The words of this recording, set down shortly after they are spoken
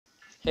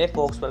Hey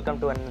folks, welcome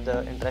to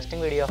another interesting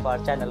video of our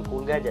channel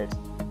Cool Gadgets.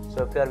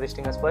 So if you are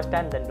visiting us first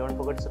time, then don't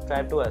forget to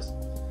subscribe to us.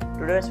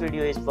 Today's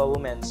video is for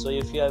women, so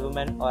if you are a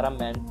woman or a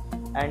man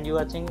and you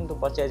are thinking to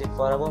purchase it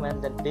for a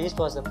woman, then please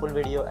watch the full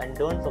video and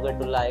don't forget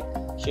to like,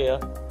 share,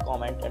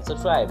 comment and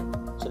subscribe.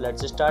 So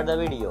let's start the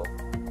video.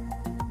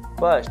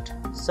 First,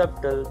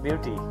 Subtle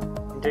Beauty.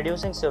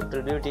 Introducing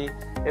Subtle Beauty.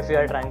 If you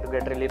are trying to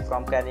get relief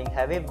from carrying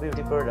heavy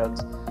beauty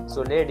products,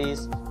 so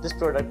ladies, this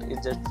product is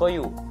just for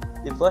you.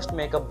 The first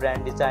makeup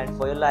brand designed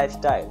for your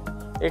lifestyle.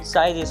 Its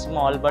size is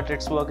small but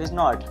its work is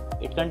not.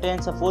 It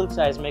contains a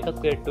full-size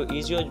makeup kit to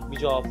ease your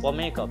job for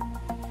makeup.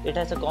 It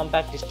has a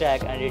compact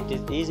stack and it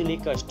is easily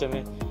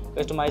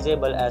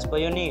customizable as per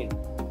your need.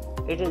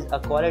 It is a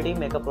quality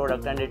makeup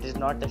product and it is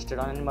not tested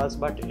on animals,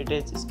 but it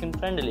is skin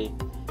friendly.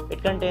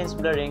 It contains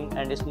blurring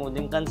and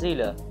smoothing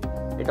concealer.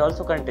 It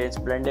also contains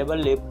blendable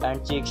lip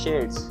and cheek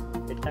shades.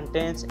 It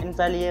contains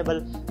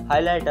infallible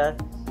highlighter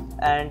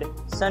and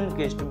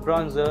sun-kissed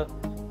bronzer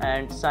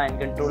and shine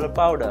controller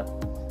powder.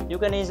 You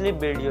can easily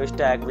build your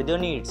stack with your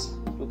needs.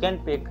 You can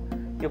pick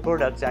your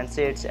products and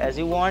shades as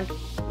you want.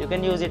 You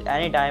can use it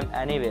anytime,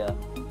 anywhere.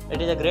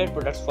 It is a great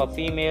product for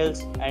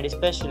females, and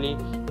especially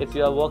if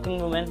you are a working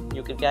woman,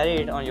 you can carry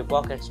it on your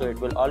pocket so it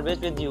will always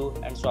with you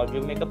and solve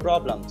your makeup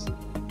problems.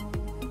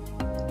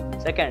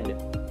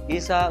 Second,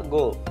 Isa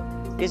Go.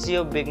 Is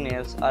your big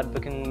nails are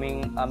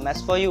becoming a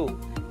mess for you?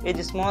 Is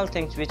the small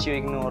things which you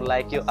ignore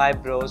like your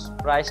eyebrows,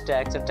 price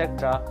tags,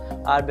 etc.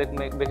 are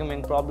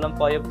becoming problem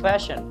for your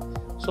fashion?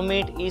 So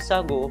meet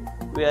Isa Go,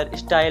 where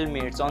style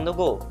meets on the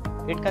go.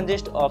 It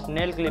consists of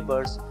nail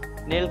clippers,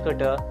 nail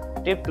cutter,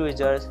 tip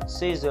tweezers,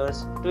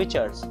 scissors,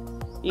 twitchers.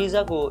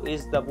 Isa Go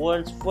is the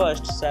world's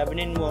first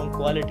 7-in-1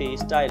 quality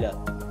styler.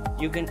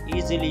 You can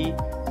easily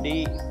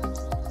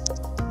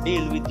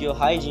deal with your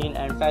hygiene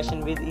and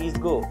fashion with Isa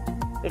Go.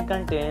 It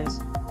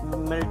contains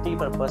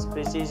multi-purpose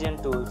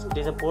precision tools. It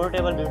is a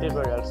portable beauty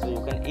product, so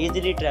you can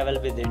easily travel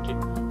with it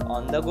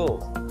on the go.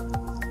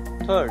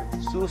 Third,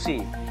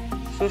 Sushi.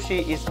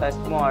 Sushi is a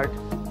smart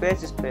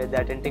face spray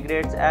that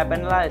integrates app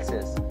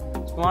analysis,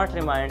 smart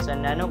reminders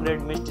and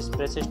nano-grade mist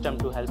spray system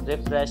to help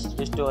refresh,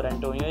 restore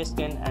and tone your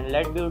skin and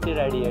let beauty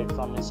radiate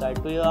from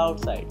inside to your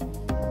outside.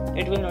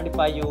 It will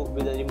notify you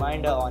with a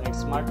reminder on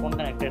its smartphone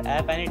connected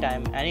app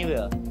anytime,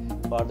 anywhere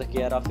for the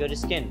care of your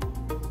skin.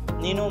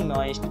 Nino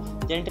Moist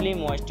gently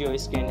moist your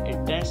skin.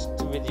 It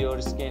tests with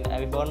your skin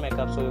before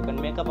makeup so you can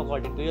make up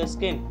according to your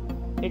skin.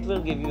 It will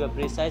give you a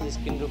precise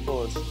skin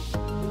reports.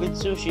 With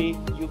Sushi,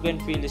 you can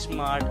feel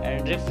smart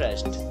and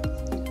refreshed.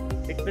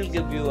 It will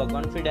give you a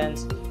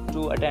confidence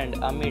to attend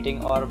a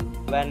meeting or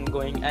when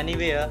going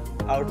anywhere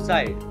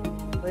outside.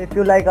 So if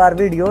you like our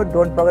video,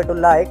 don't forget to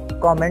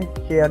like, comment,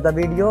 share the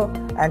video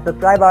and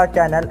subscribe our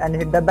channel and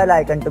hit the bell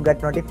icon to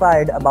get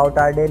notified about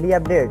our daily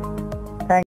updates.